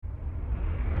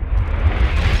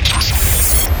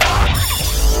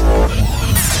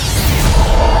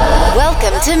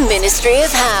Welcome to Ministry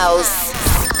of House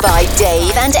by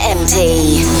Dave and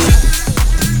MT.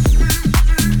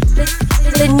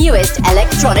 The newest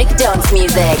electronic dance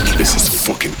music. This is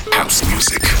fucking house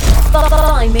music.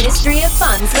 By Ministry of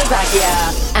Fun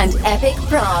Slovakia and Epic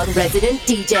Prague resident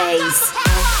DJs.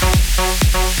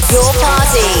 Your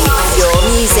party, your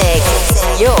music,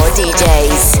 your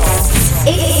DJs.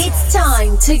 It's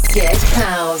time to get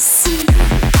house.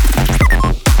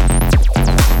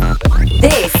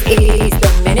 This is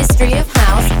the Ministry of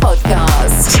House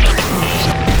podcast.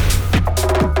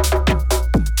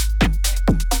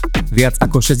 Viac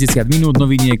ako 60 minút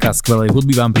noviniek a skvelej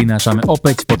hudby vám prinášame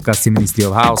opäť v podcaste Ministry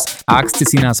of House. A ak ste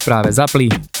si nás práve zapli,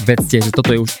 vedzte, že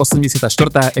toto je už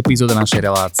 84. epizóda našej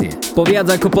relácie. Po viac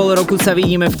ako pol roku sa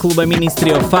vidíme v klube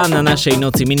Ministry of Fun na našej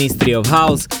noci Ministry of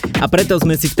House a preto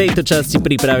sme si v tejto časti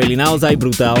pripravili naozaj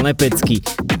brutálne pecky.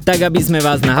 Tak aby sme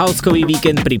vás na housekový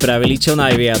víkend pripravili čo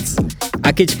najviac. A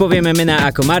keď povieme mená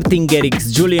ako Martin Garrix,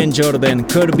 Julian Jordan,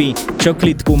 Kirby,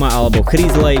 Chocolate Puma alebo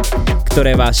Chris Lake,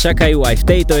 ktoré vás čakajú aj v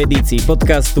tejto edícii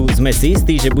podcastu, sme si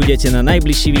istí, že budete na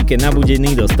najbližší víkend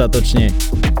nabudení dostatočne.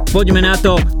 Poďme na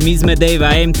to, my sme Dave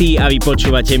a MT a vy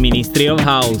počúvate Ministry of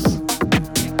House.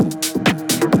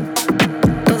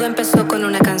 Todo empezó con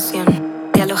una canción,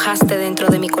 te alojaste dentro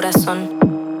de mi corazón.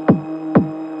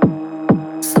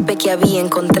 Supe que había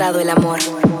encontrado el amor.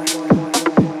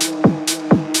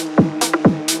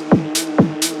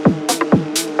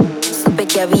 Supe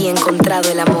que había encontrado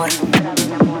el amor.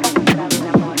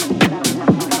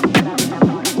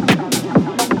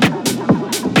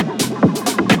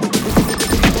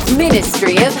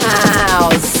 Ministry of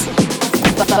House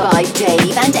by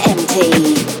Dave and MT.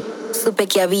 Supe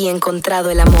que había encontrado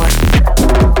el amor.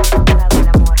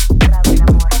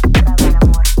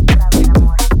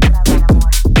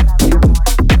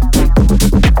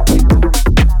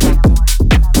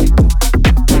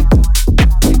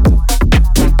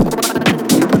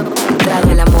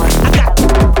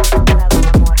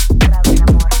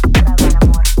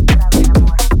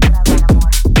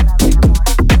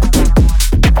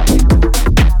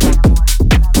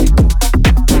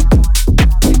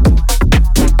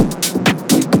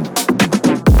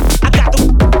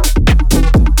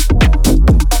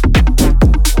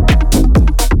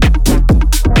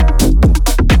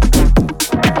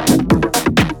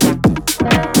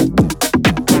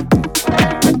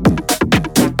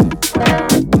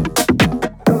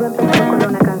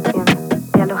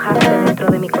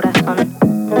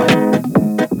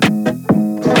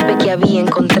 Que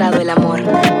había encontrado el amor.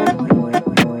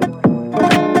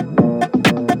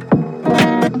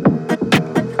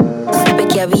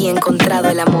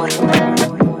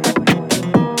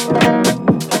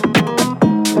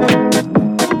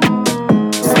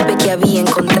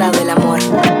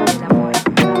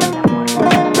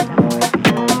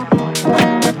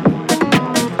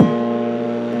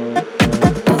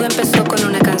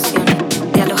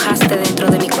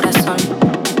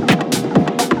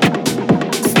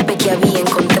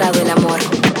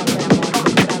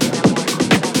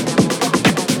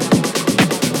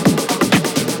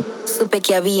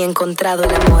 Había encontrado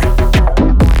el amor.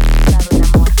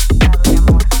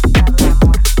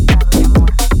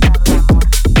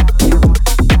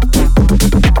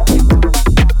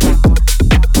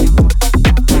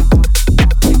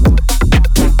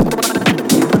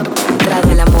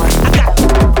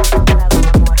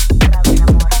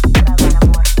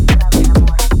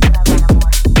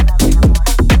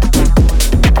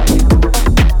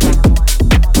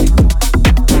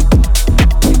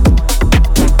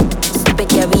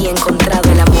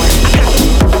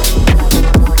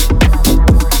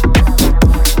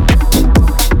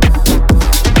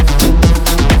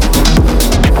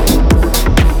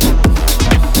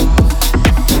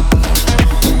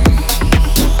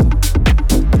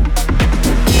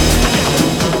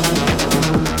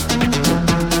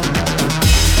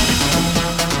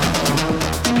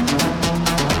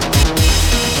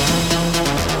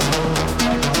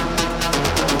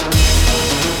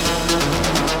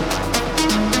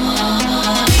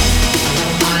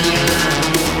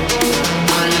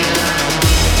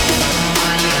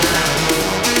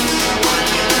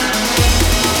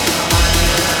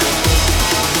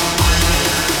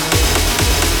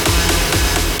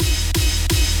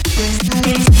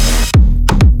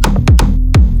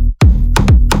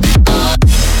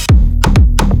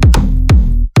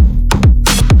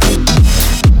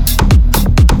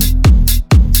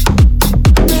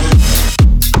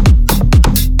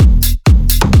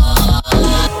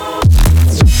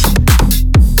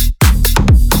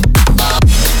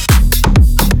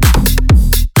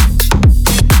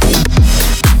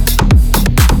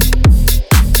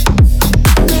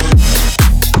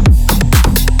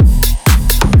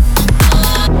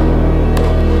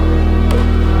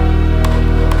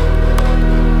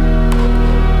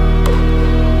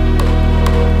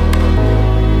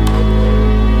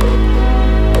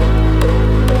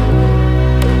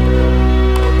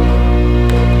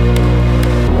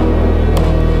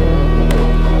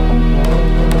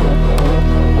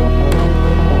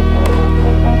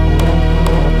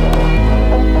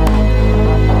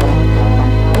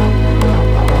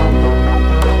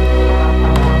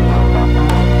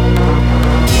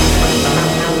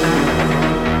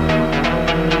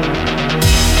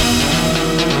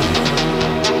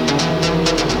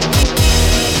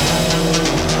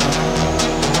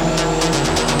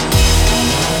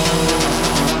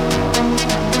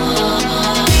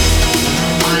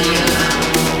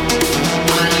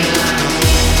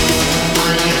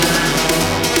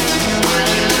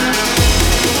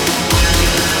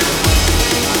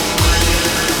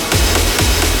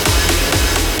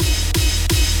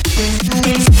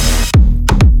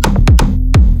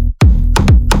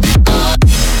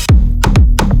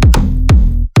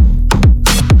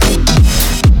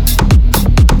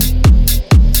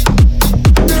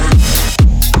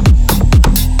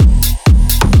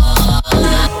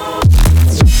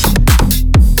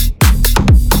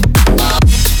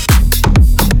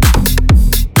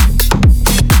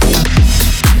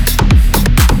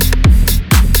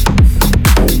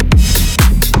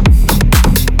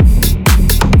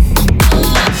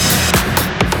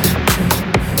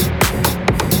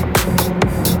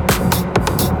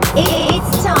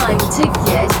 It's time to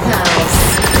get house.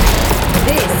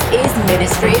 This is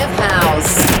Ministry of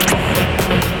House.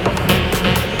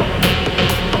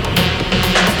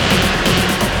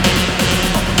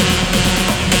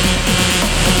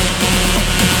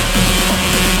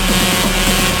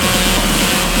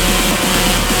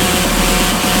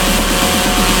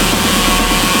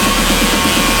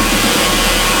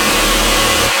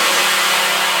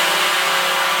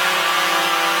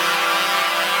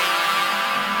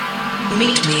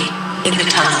 Meet me in the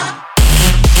tunnel.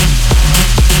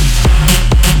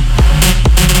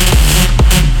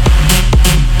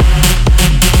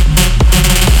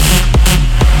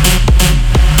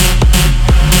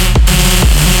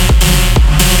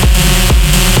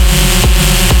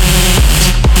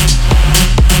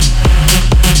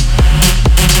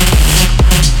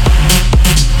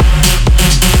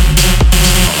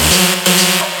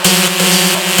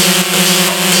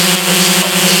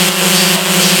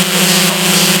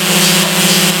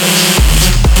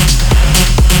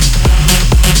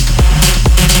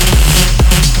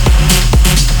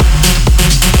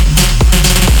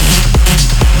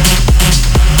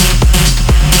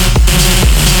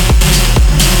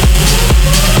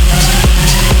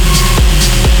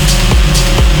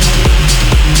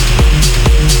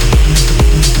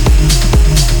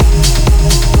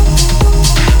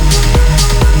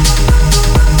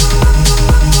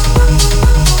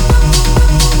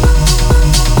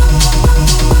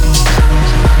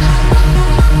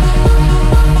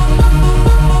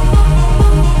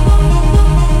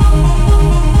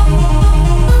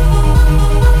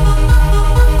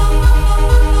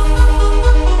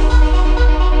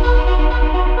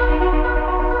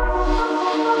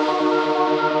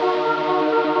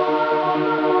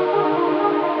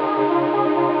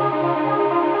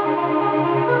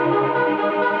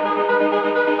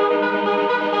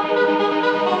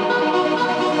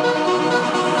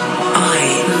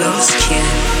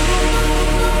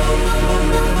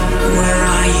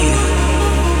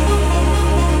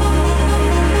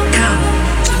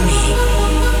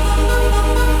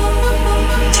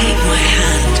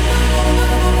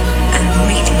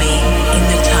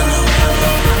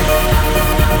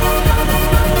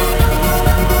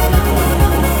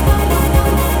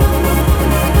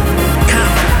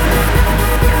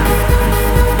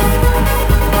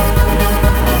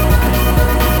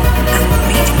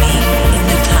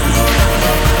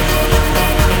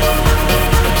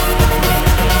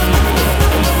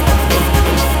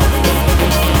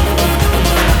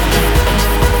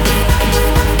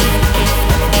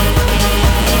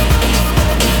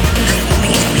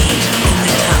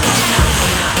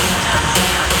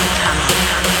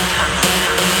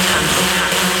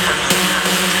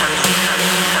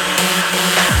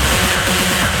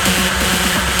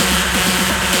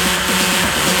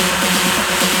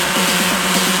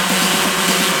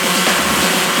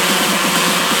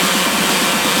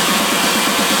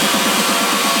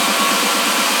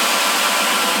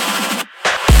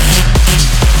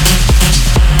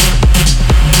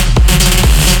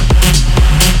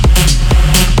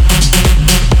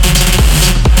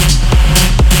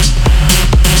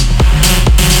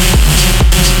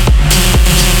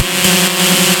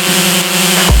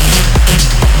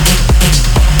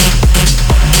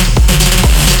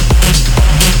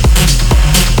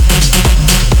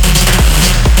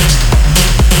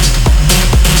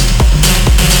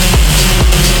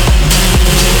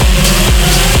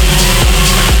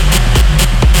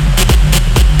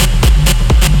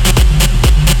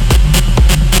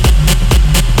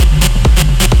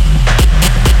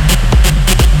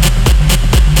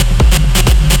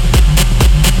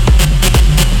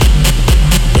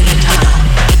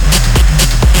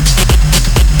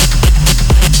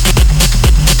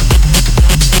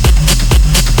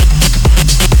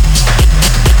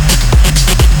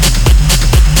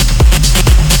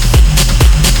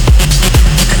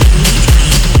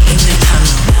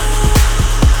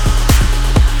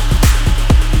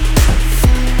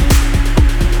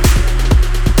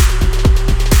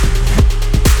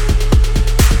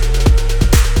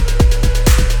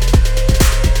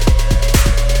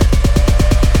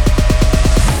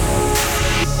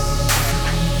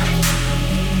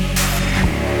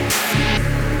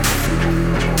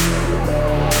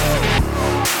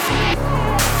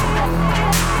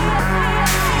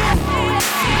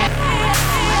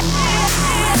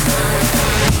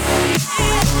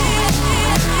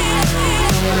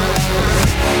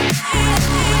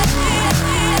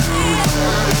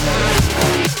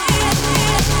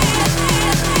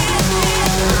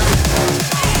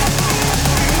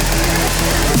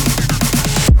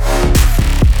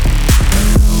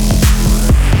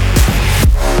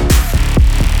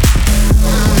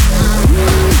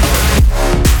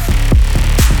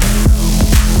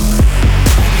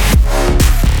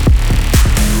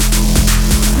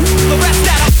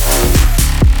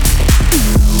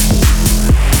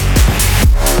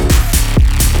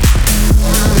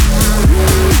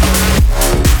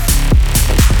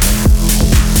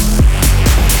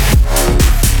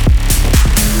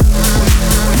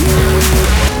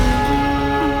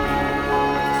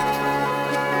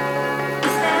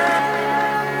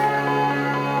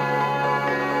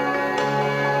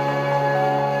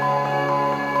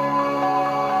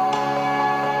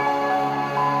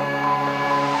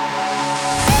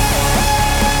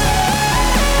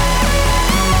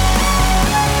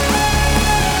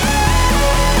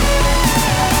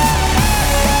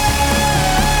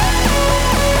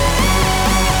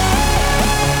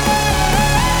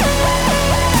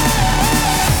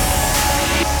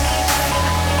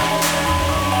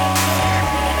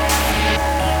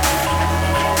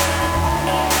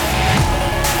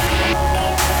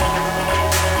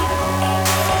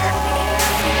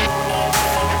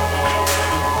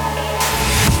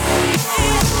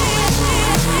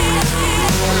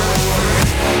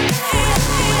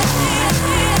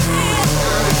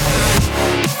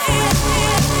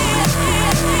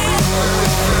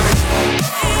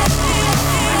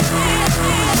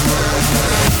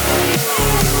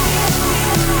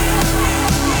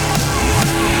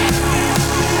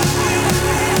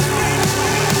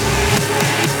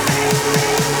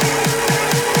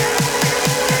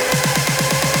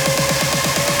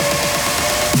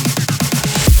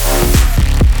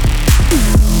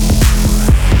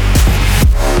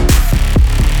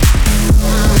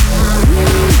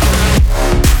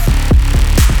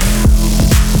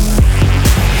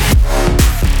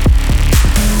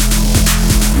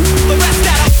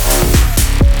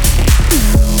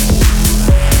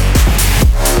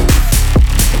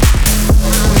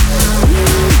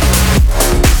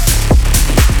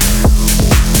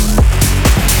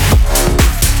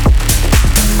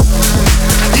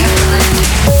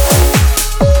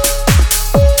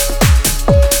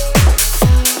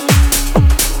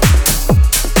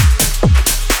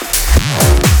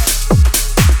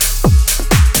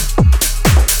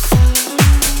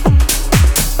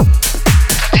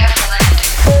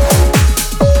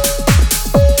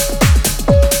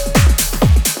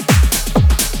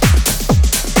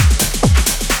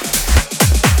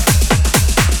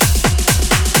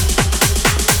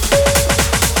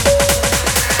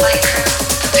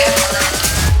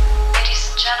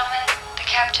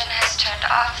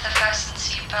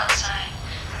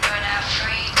 are now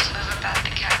free to move about the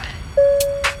cabin.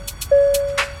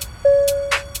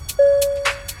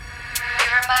 We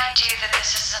remind you that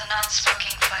this is a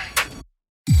non-smoking flight.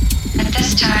 At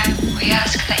this time, we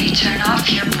ask that you turn off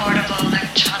your portable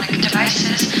electronic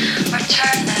devices or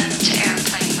turn them to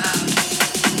airplane mode.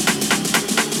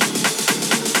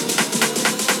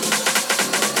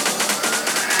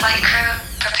 Flight crew,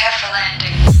 prepare for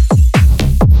landing.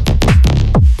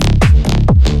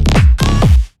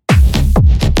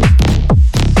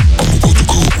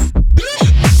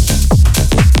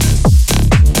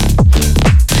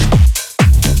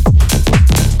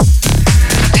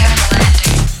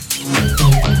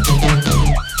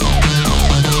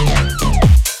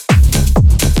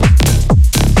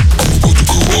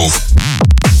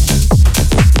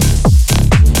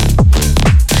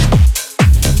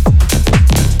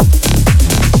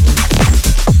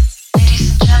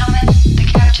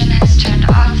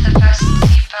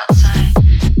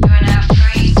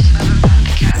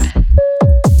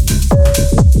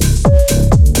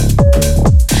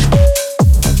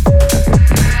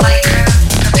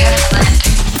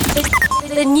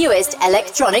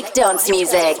 Electronic dance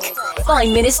music by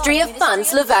Ministry of Fun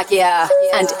Slovakia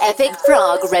and Epic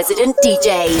Prague resident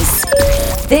DJs.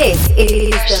 This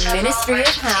is the Ministry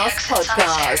of House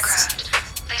podcast.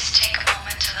 Please take a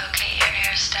moment to locate your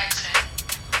nearest exit.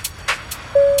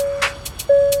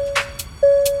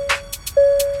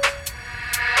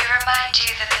 We remind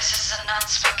you that this is a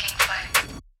non-smoking flight.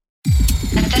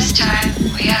 At this time,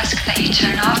 we ask that you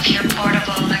turn off your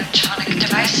portable electronic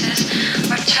devices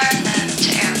or turn them to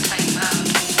airplane mode.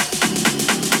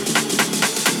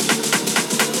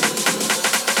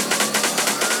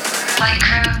 Flight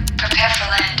crew, prepare for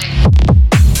landing.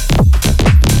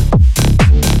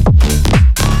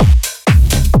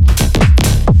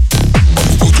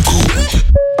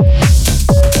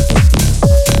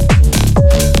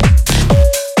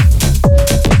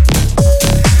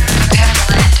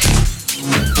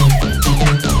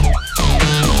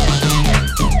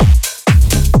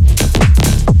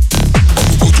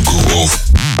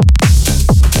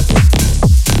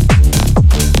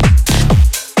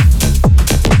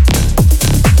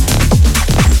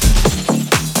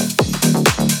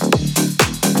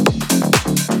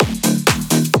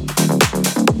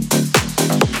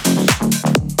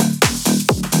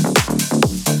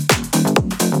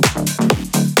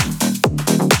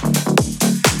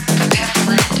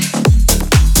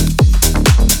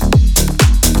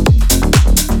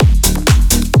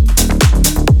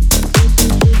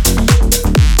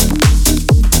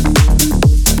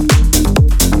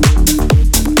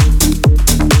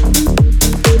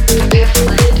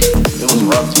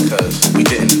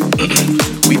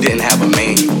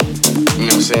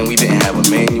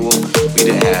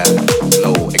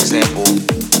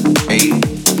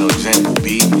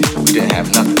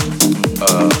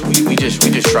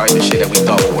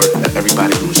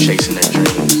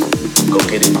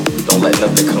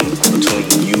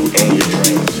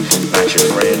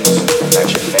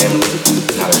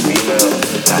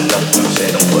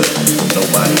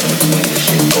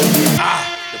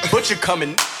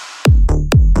 Coming.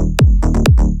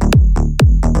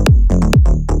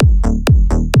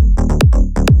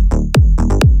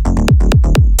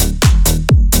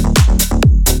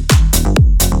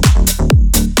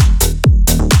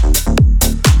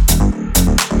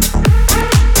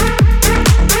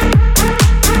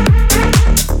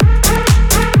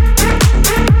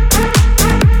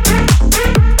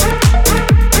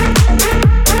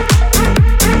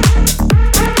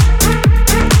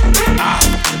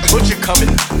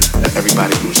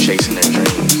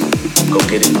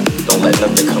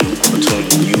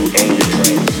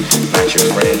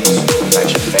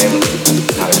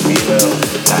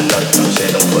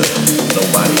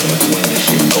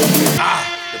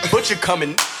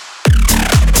 Coming.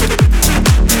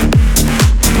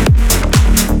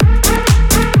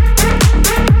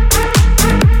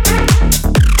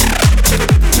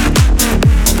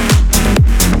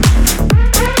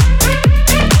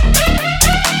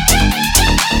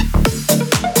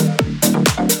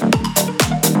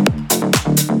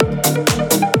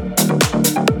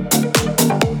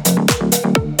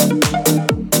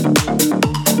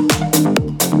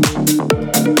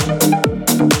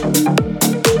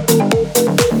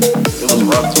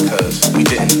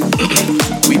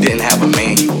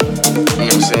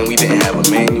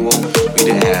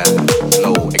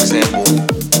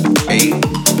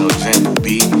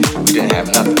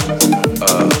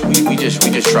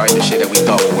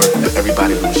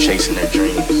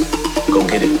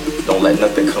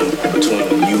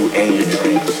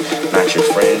 Not your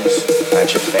friends,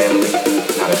 not your family,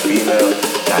 not a female,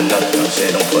 not nothing. I'm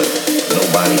saying? Don't put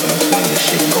nobody in between this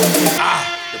shit. Go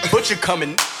get The butcher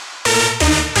coming.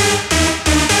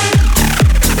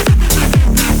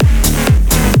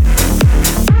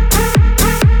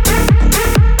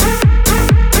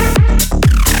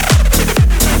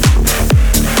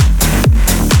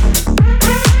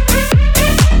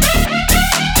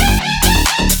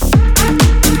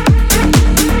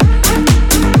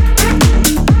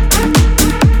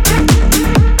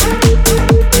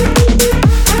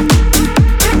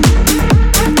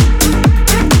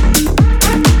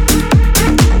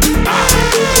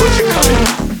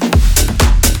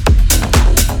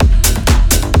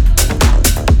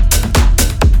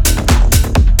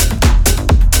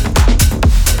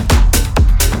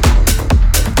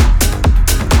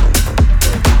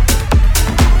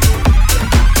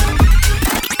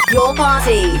 Your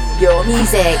party, your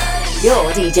music, your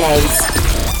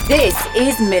DJs. This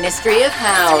is Ministry of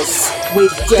House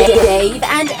with Dave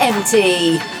and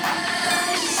MT.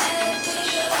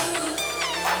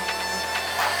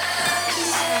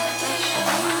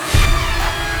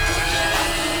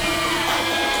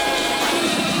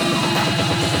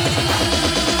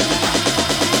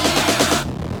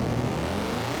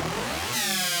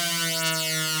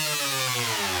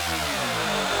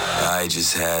 I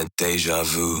just had deja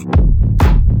vu.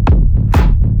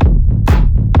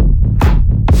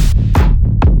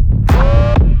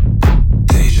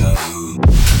 Deja vu.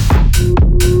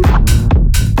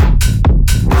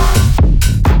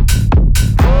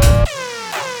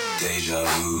 Deja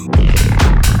vu.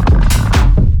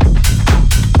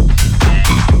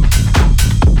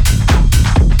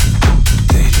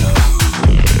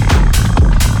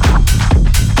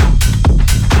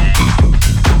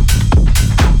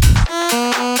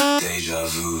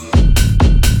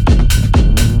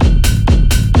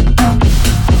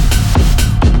 Deja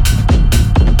vu.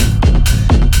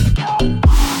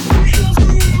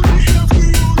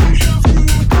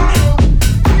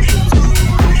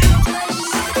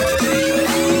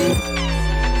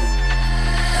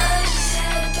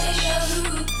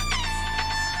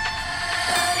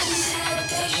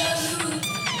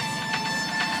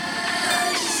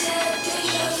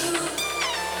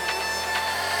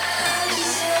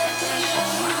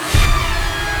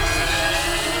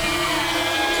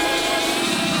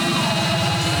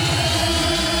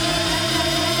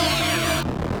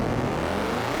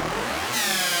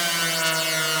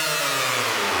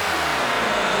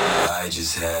 I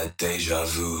just had deja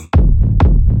vu.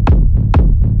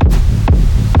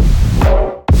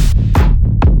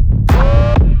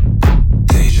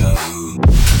 Deja vu.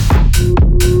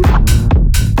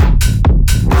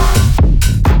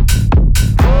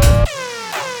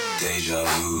 Deja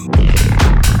vu.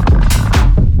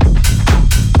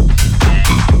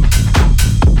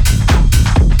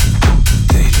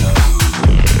 Deja vu.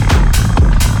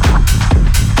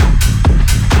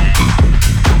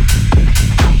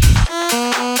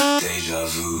 Deja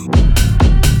vu.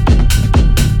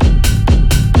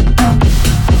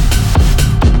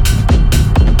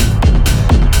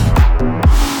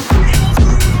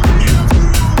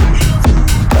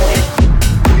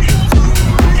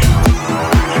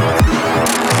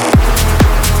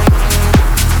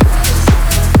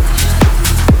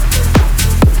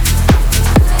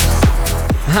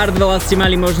 Hardwella ste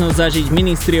mali možnosť zažiť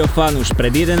Ministry of Fun už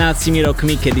pred 11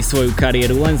 rokmi, kedy svoju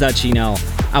kariéru len začínal.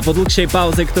 A po dlhšej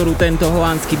pauze, ktorú tento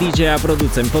holandský DJ a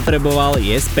producent potreboval,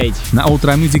 je späť. Na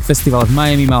Ultra Music Festival v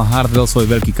Miami mal Hardwell svoj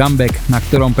veľký comeback, na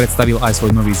ktorom predstavil aj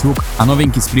svoj nový zvuk a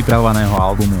novinky z pripravovaného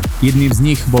albumu. Jedným z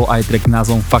nich bol aj track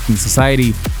názvom Fucking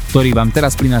Society, ktorý vám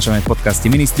teraz prinášame v podcaste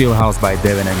Ministry of House by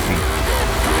Dave and MT.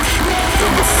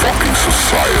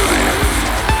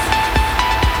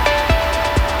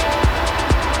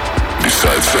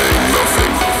 Besides saying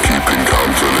nothing, keeping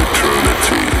count on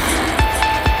eternity.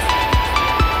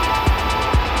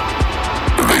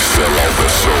 They sell out their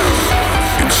soul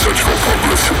in search for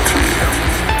publicity.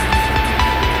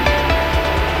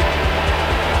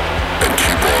 And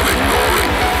keep on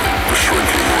ignoring the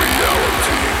shrinking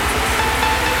reality.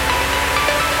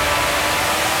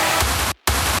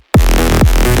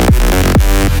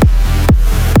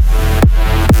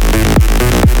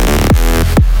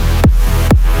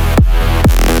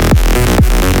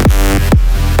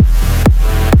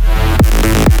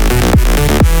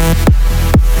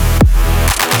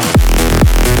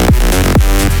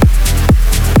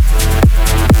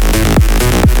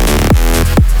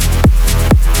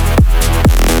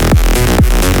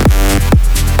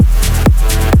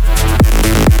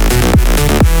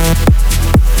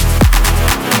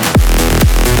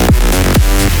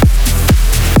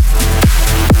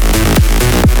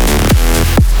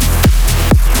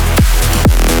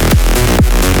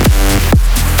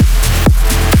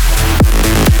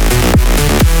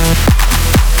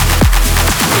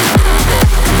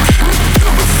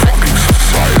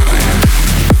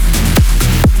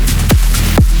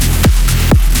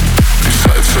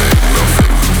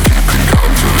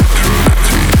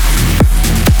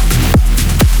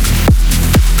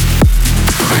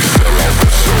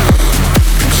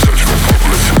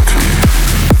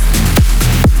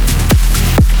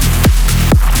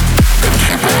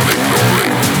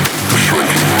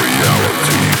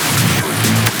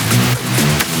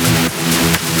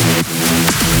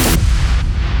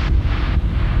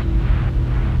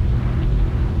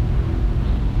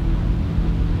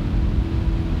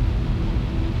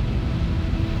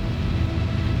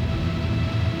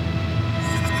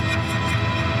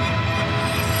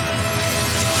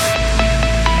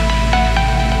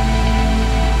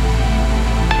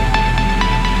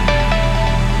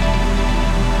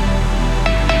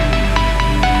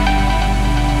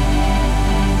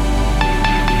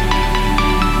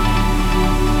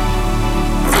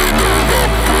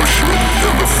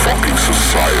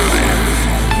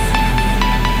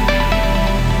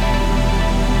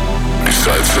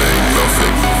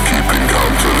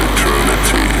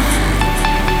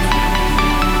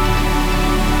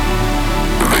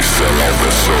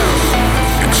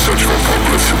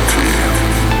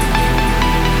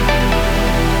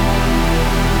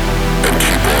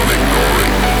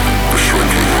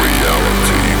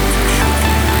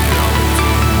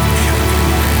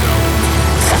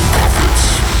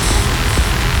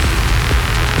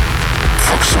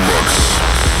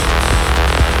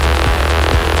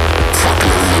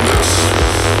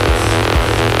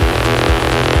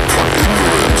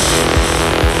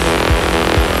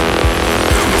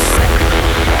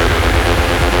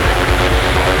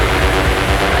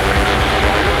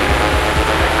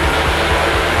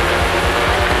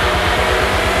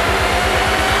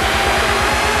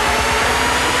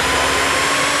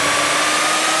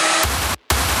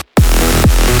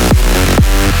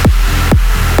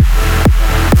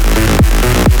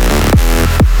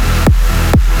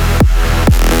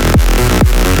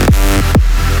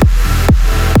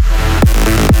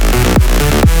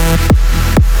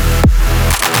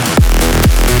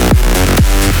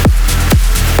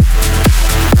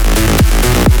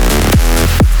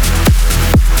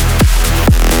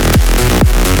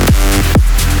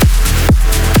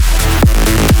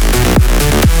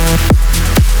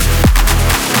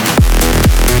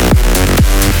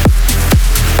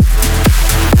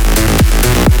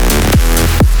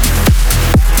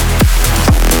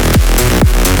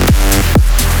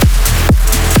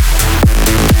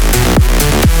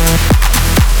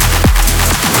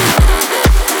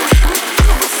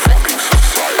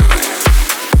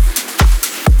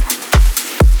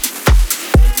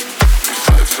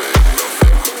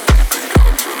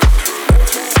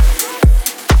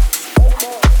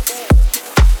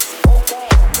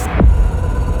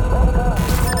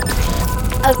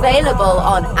 available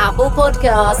on Apple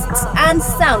Podcasts and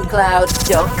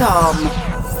SoundCloud.com.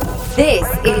 This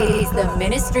is the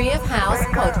Ministry of House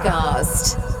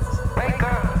podcast.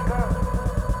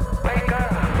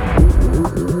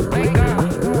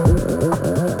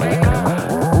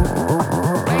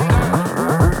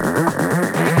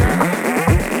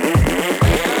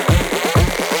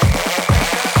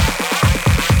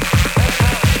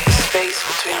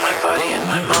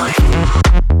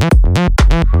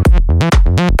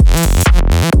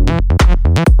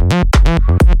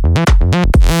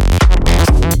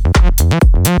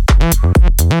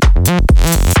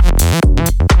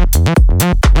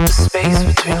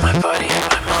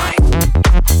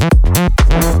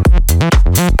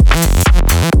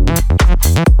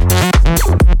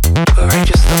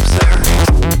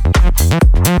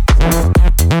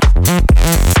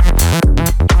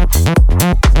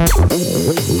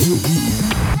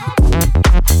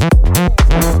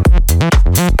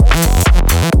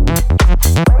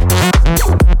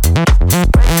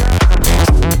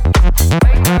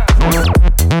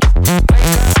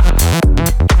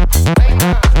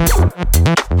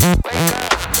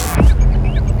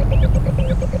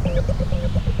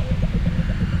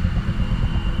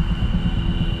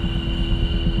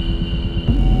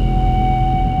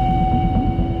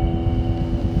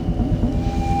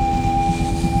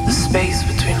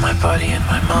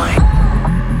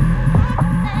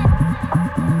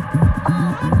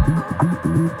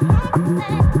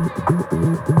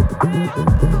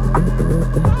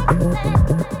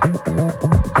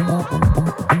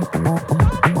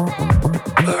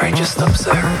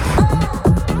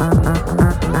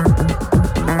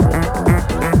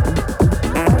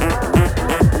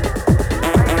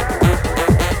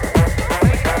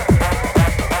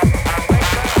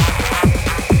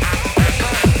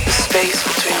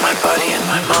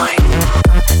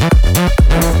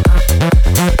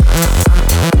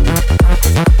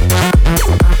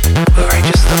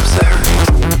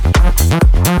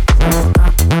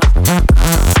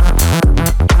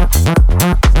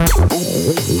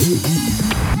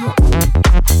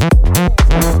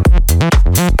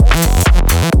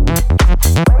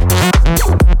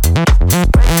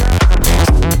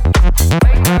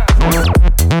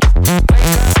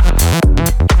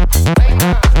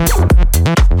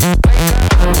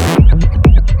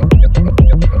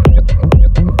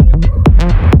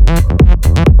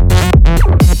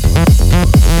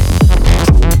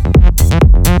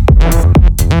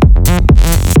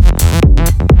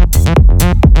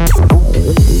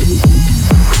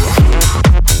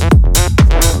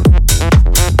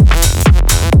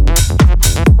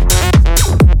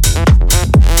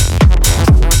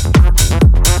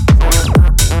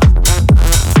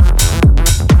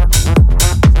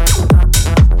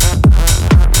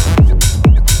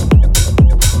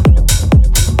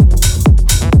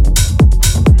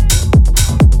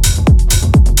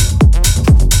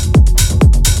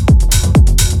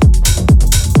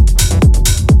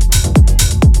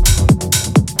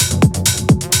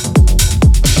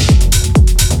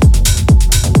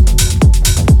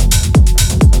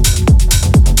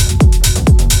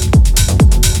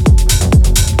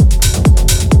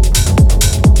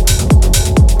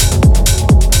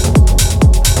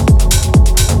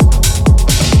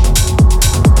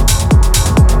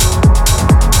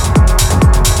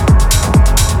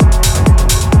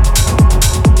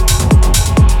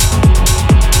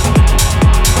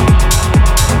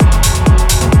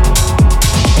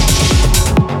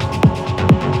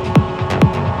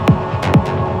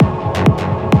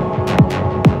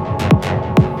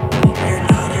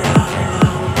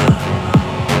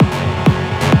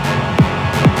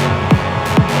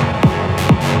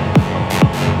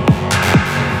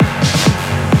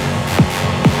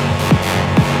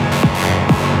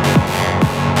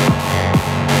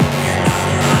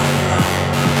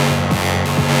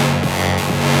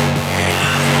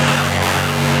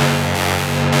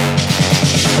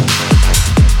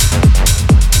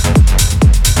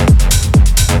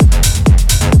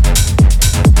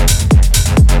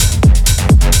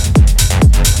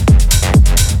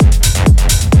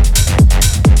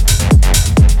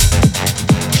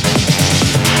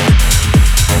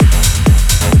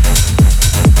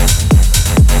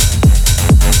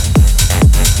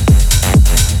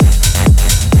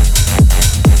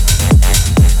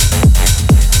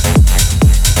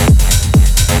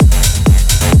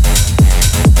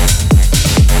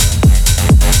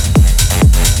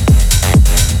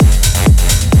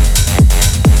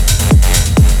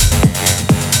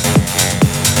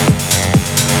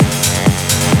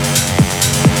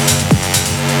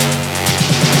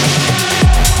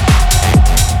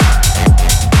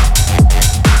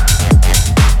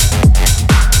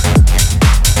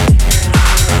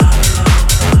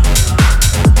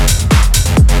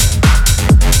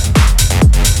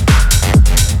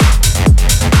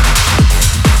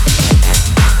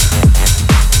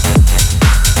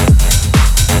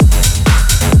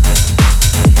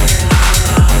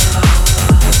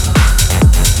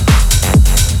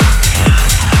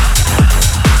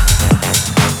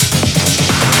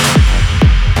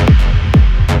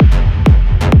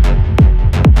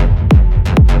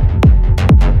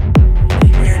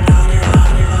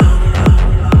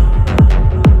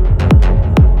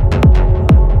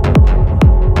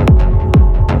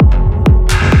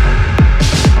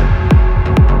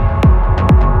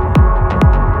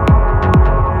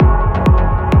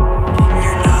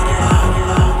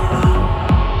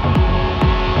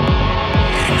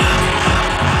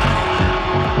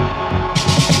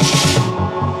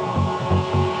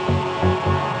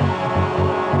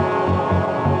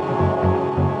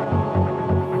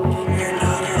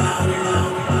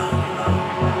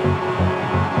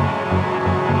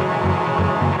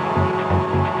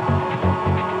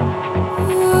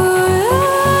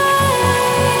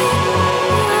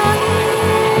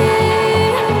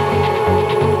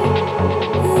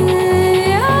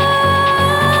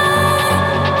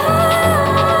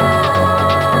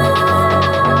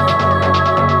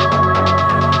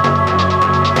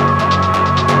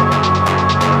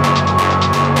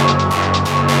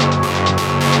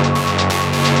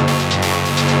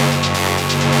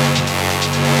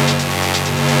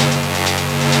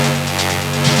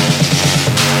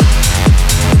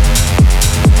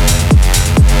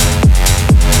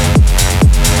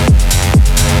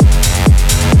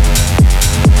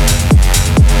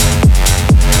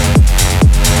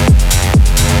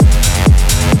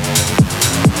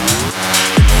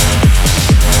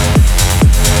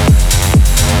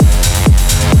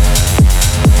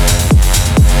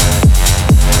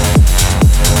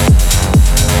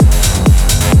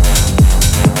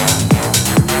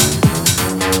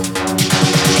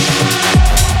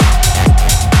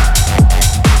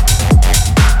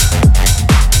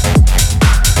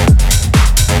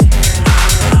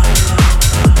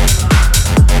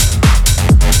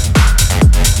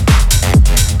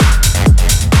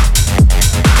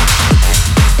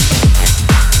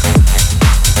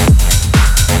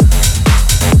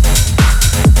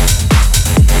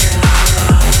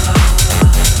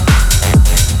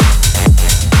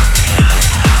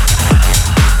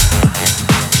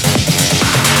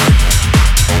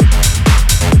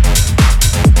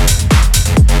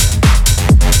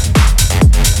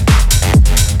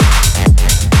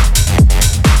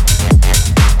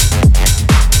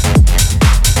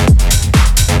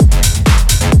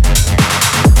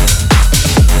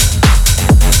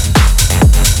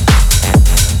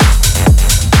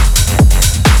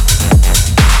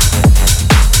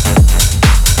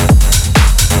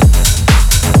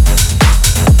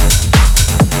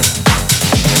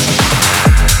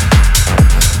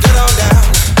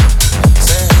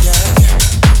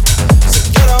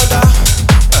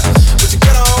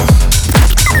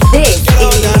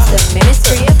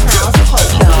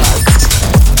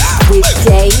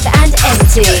 Dave and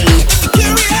Empty.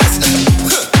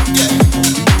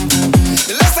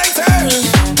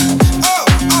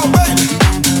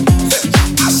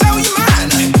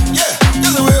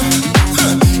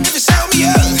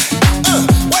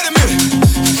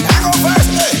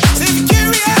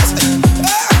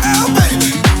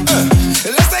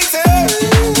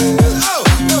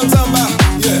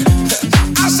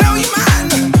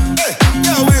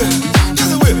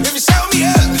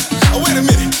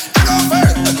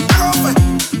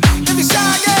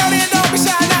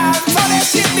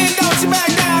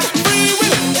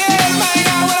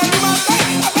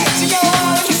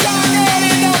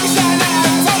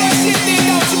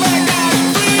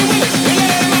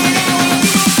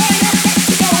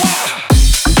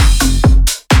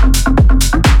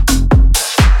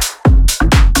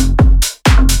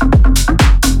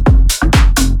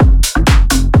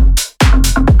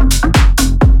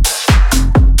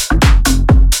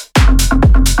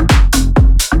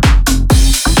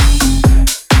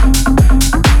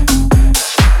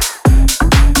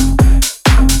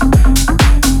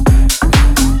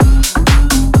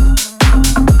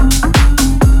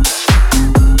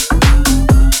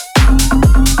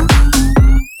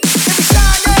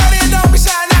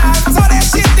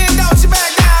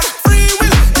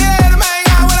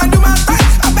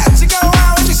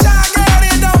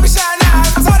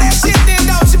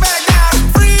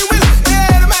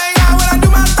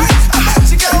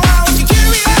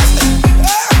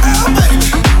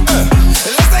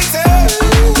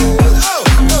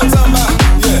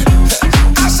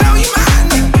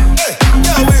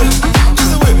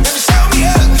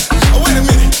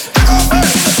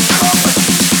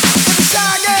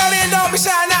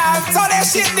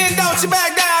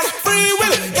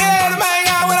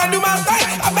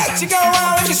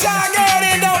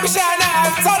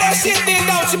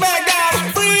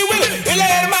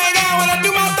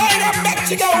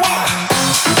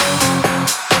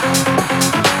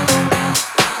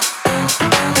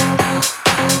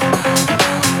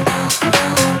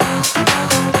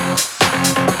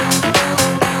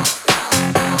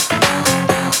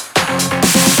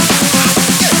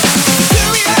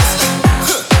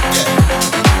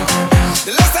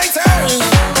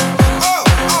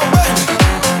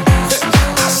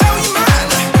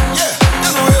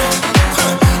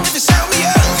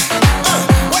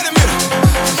 Wait a minute,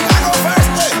 I go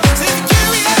first. Hey.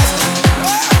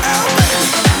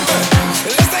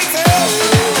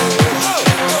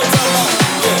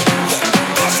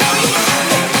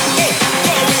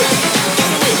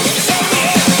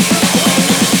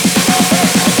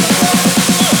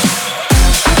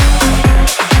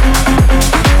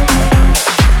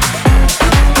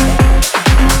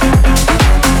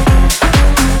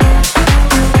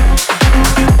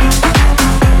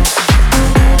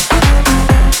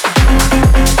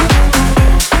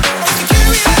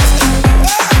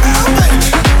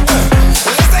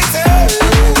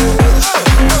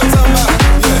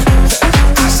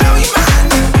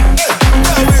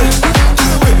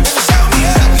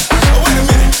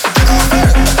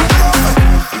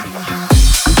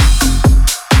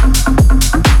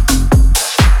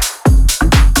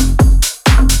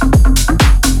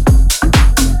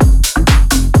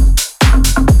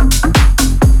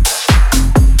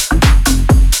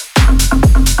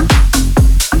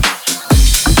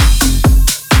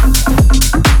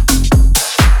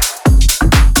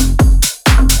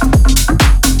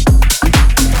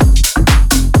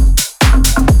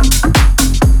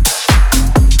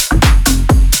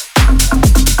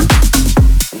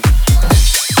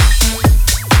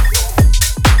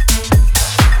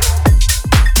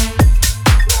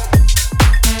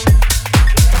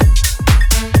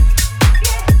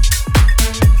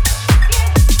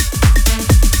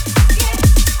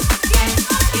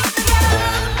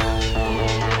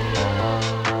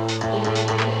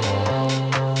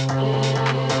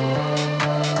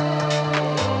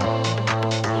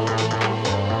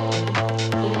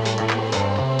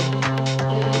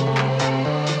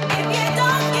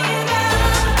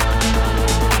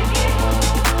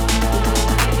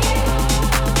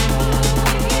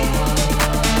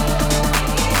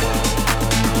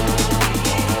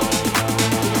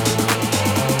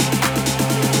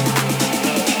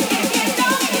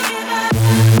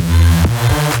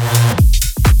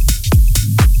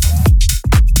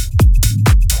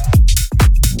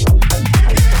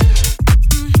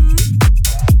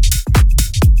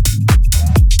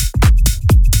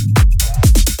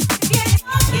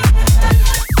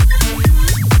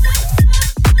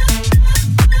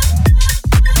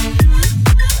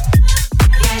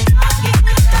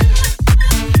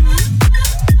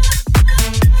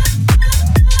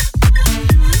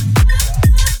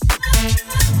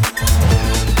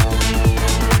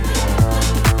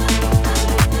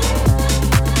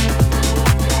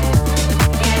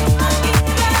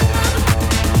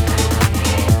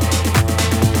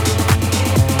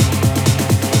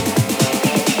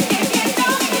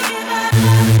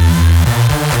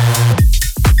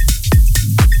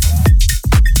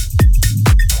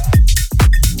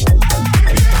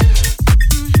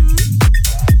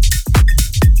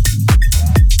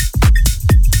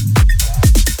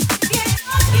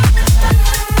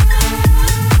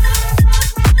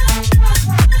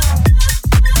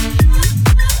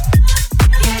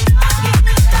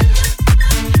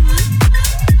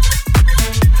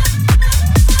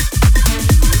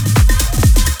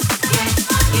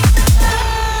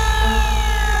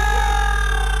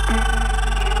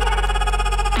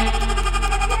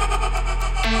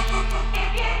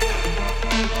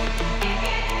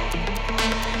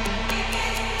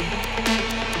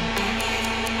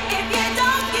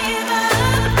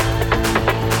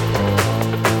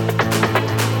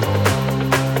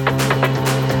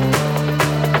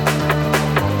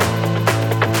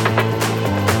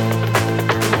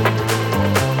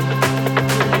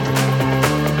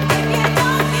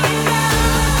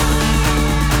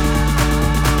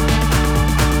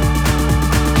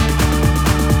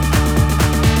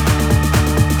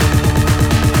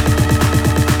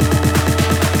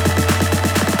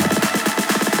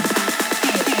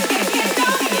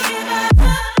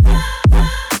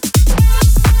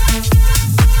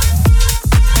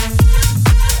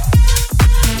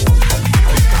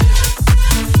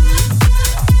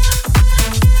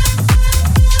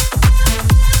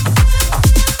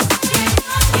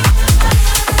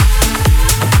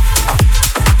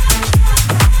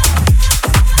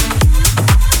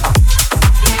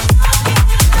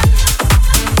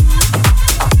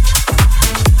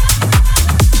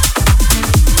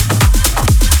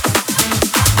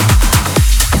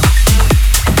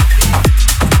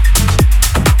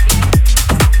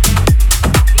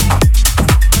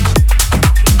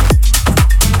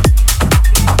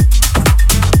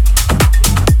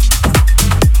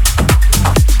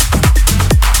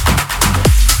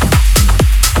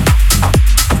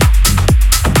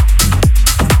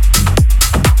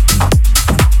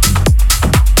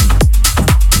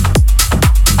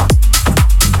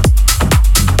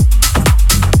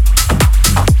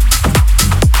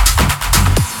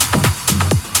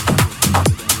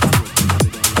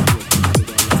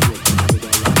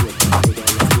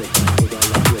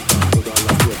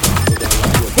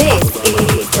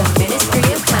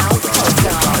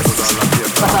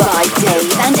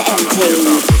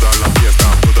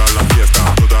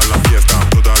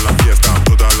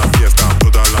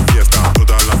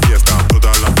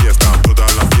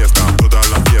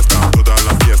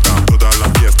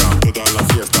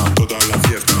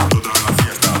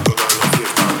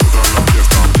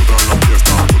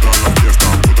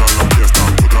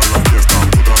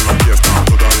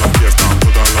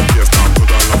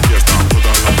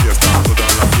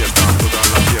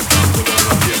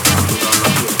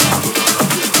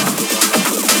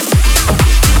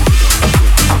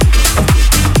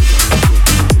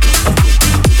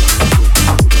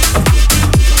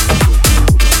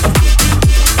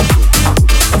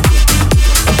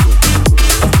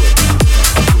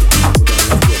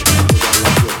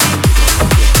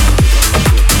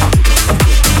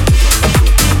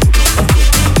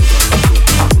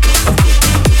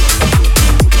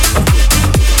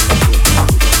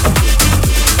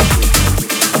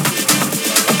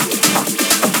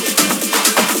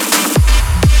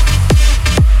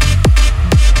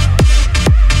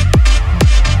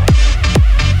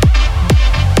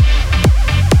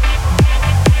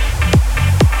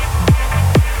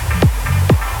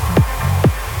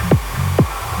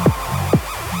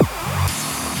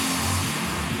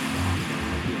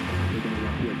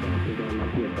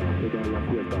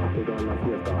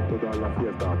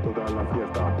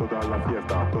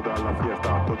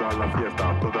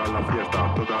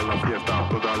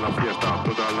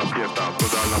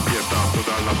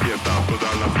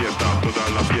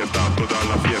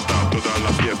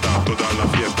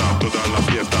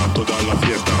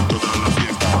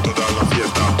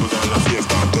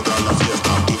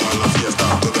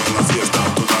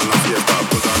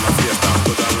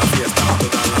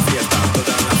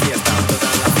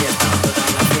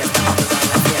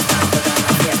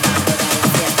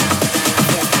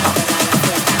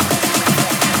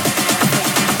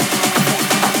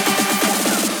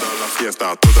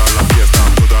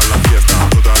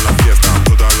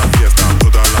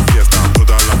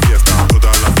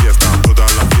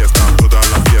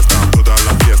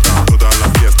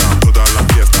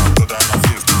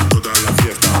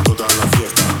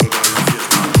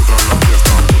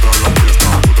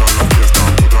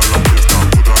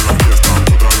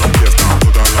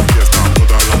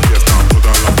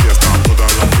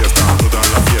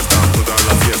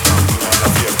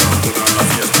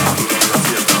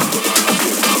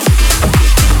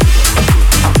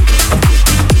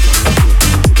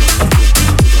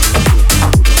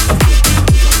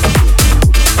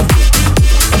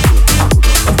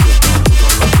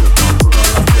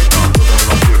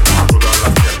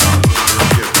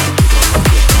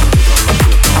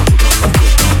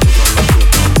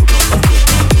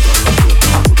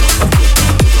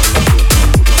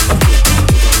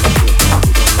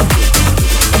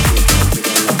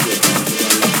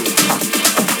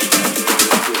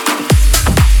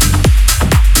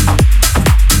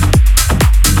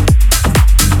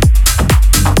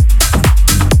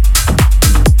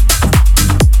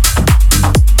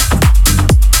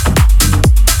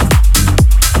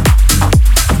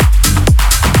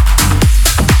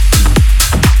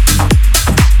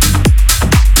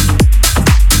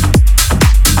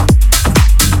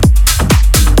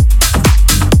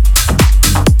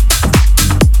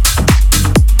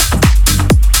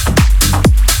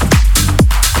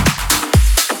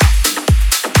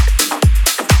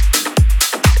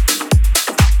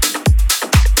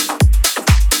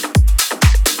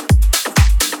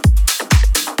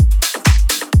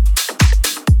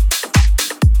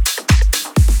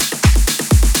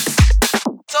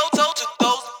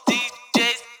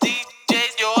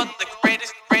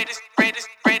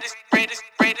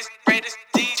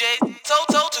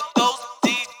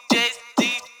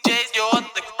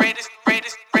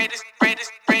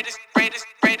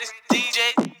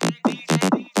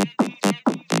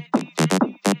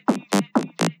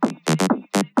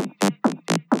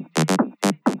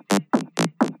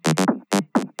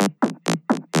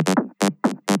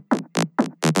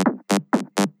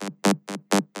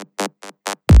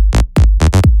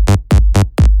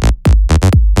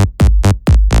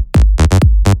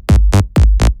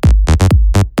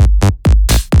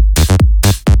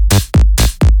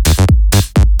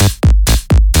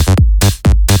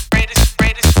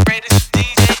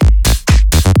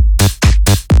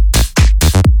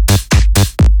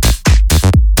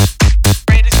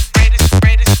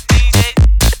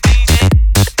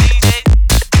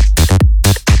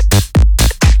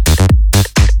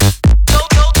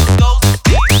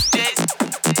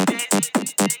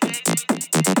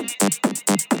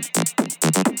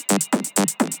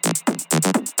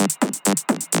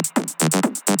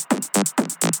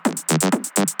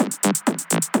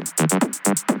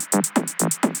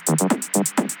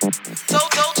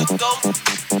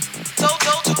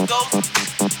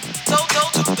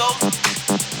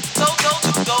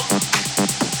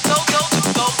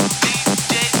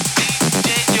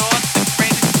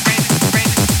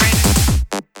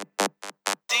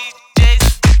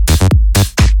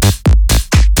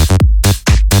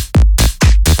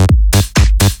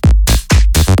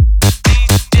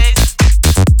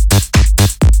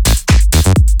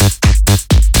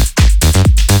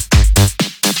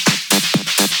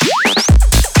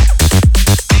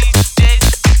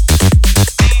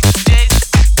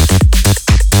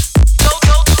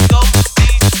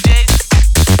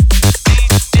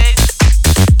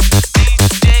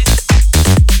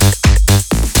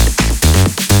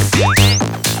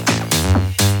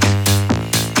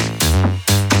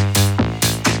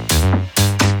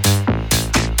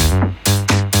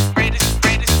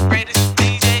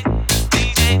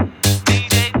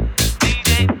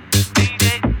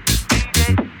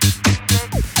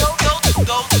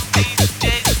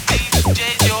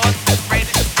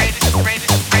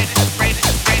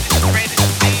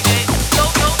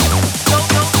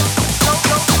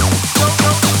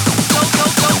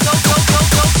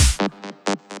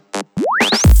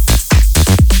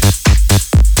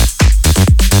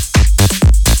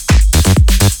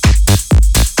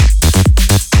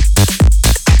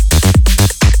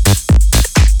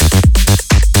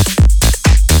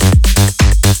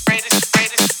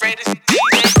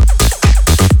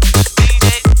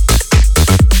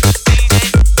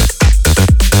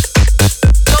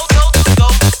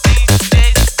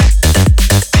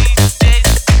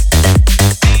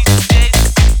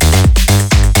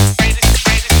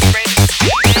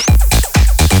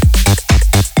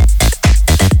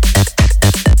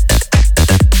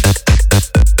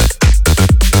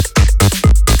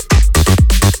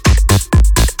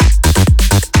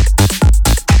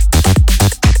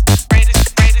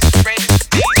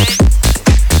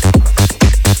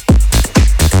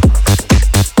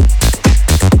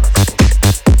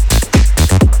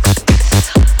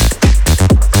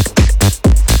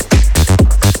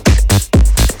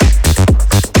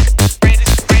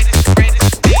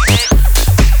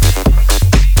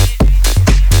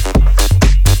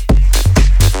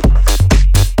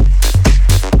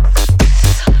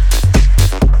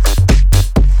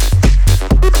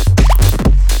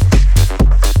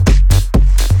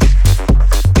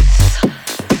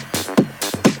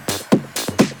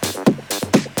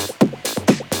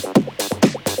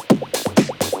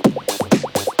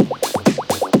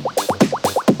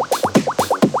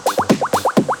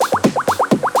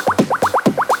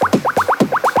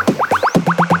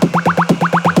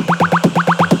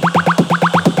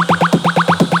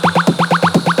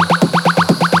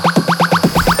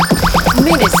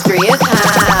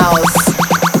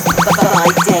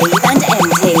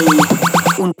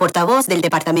 portavoz del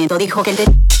departamento dijo que el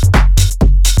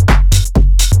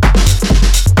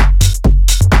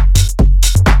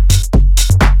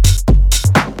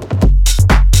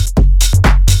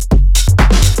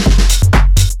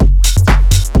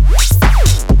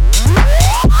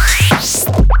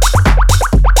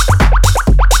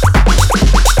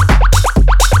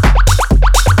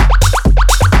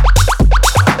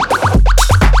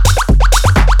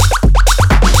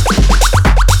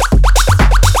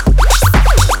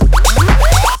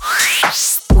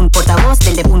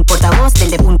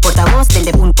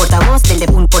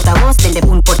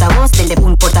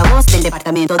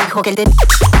dijo que el departamento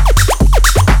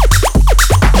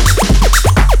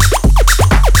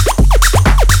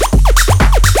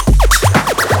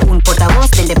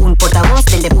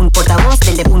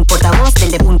dijo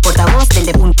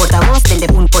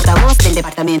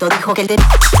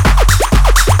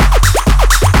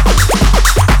que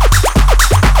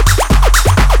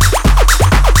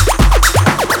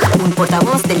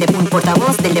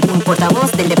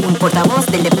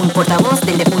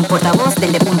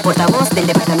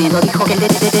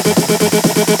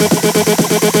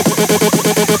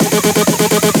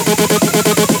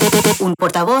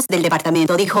el portavoz del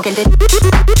departamento dijo que un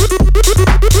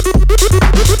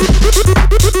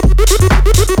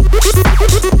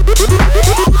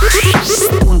portavoz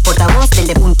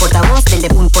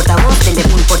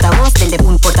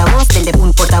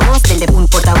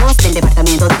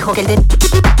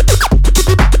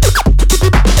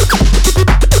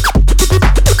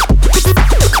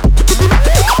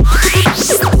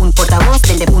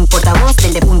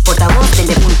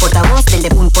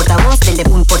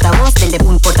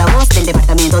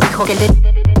del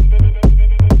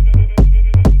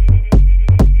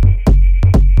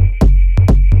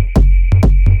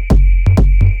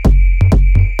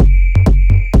departamento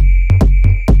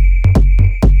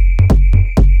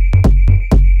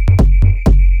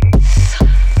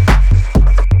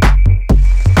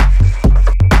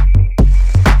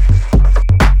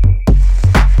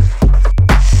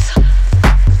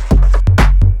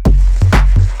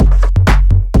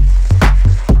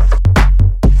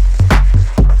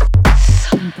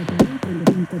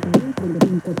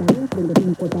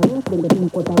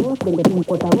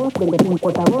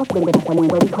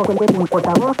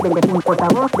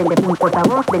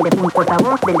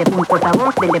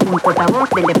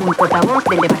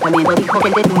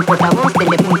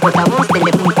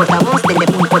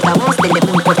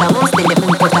que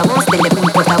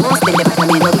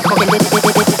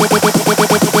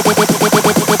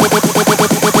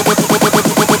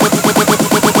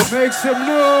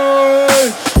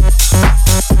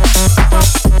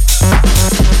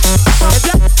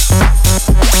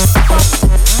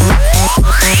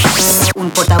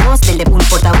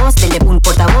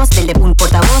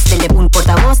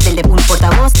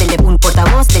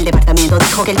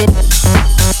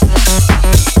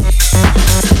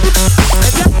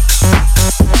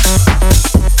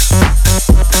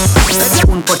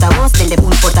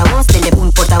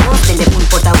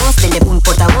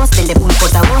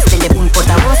un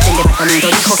portavoz del departamento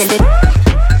dijo que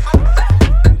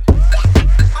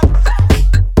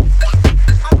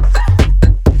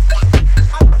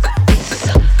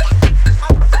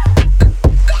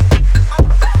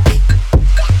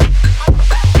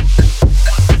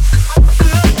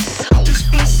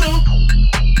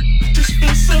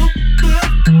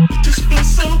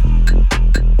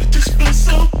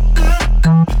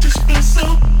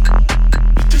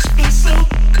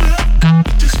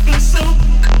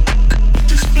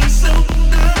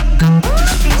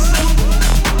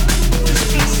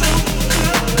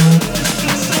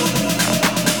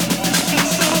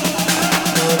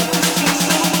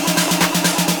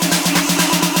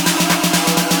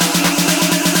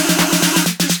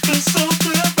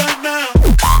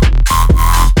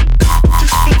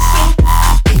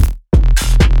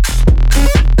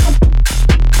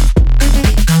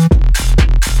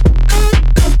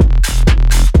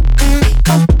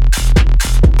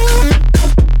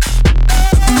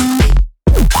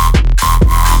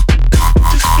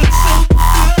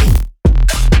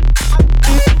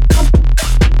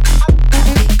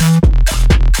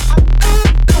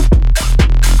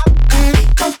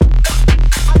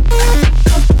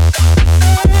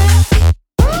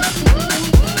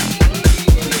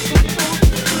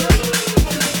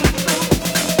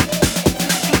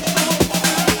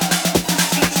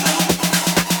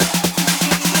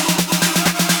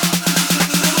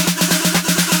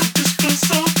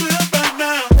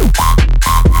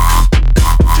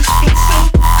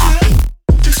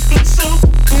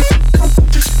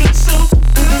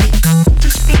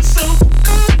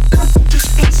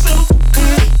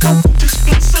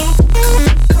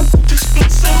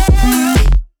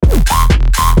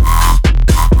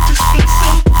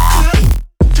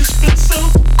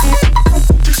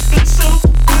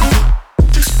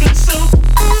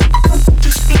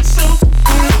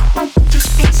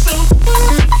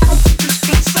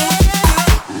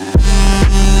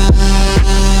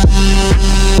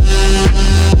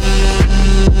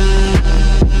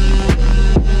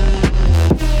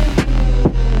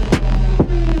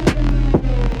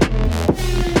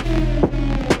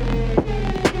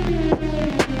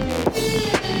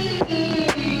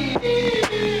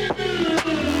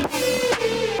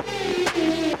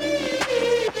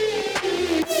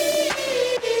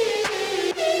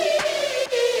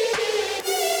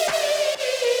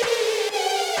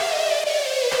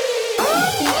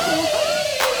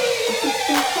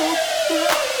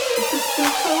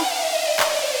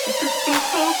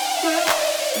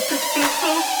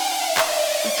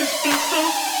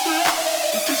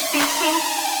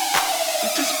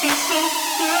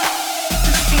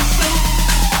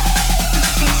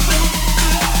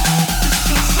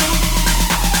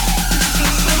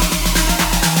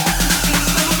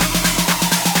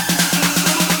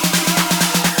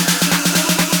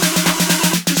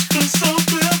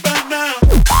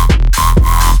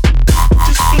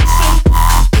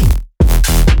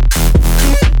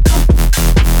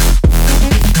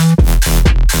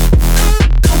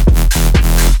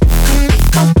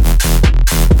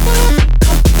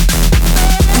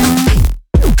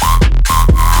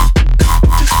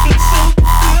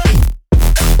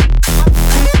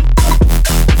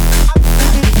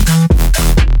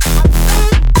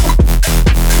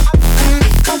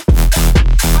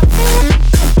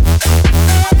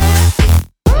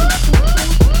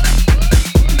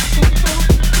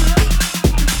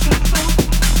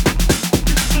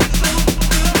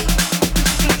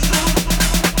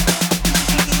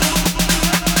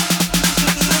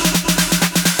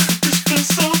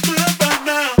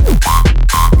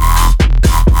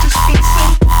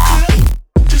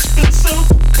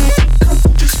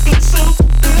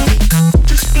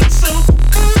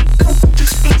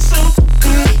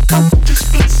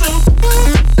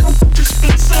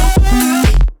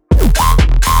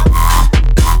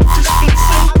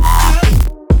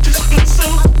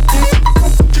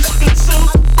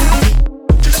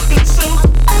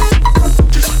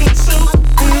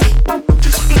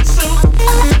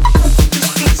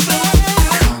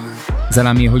Za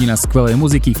nami je hodina skvelej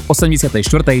muziky v 84.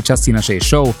 časti našej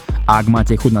show a ak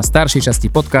máte chuť na staršej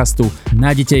časti podcastu,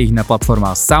 nájdete ich na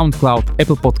platformách SoundCloud,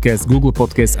 Apple Podcast, Google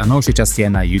Podcast a novšie časti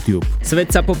aj na YouTube.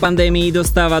 Svet sa po pandémii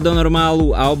dostáva do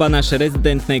normálu a oba naše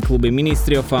rezidentné kluby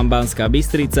Ministry of Fun Banská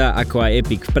Bystrica ako aj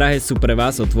Epic v Prahe sú pre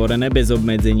vás otvorené bez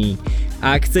obmedzení.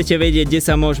 A ak chcete vedieť, kde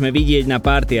sa môžeme vidieť na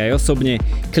party aj osobne,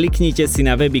 kliknite si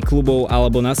na weby klubov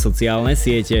alebo na sociálne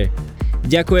siete.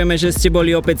 Ďakujeme, že ste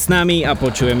boli opäť s nami a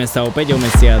počujeme sa opäť o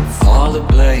mesiac. All the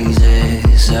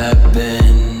blazes have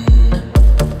been,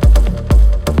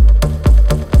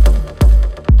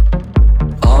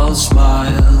 all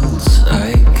smiles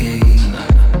I gave,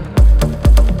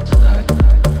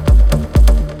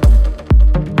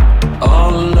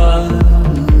 all love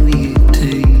you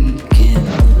taken.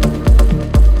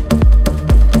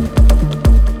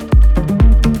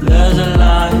 There's a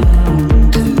line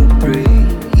to break.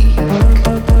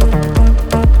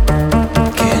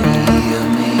 Can you hear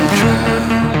me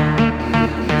drown?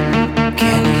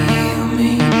 Can you hear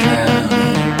me drown?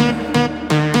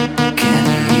 Can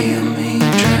you hear me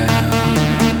drown?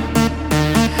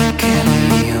 Can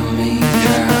you hear me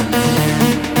drowning?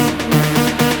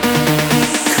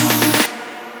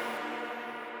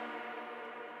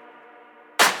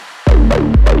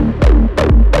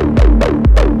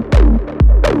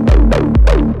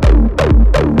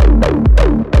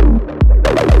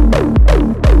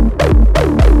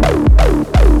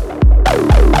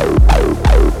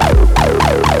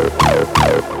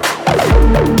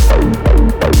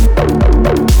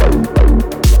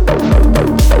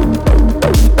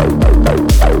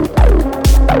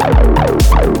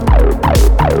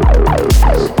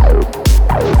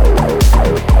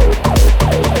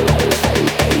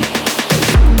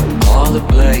 All the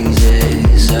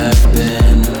blazes have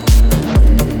been,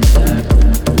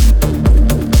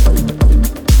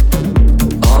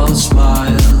 all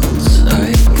smiles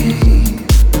I gave,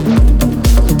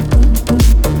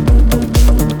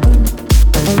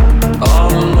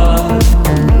 all love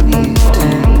you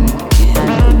taken.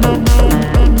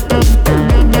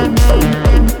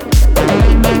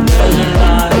 There's a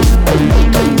line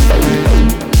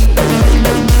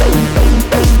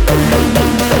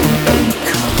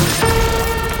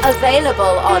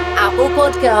Available on Apple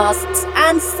Podcasts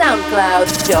and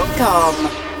SoundCloud.com.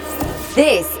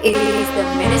 This is the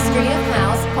Ministry of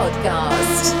House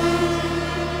podcast.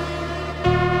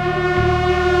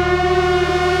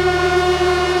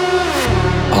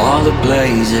 All the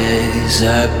blazes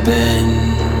have been,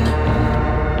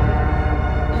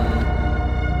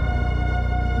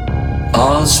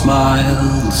 all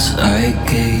smiles I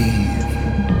gave,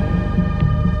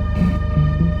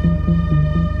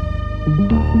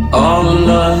 all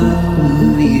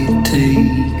love you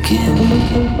taken.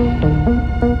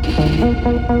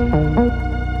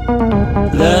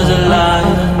 There's a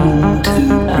line to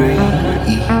break.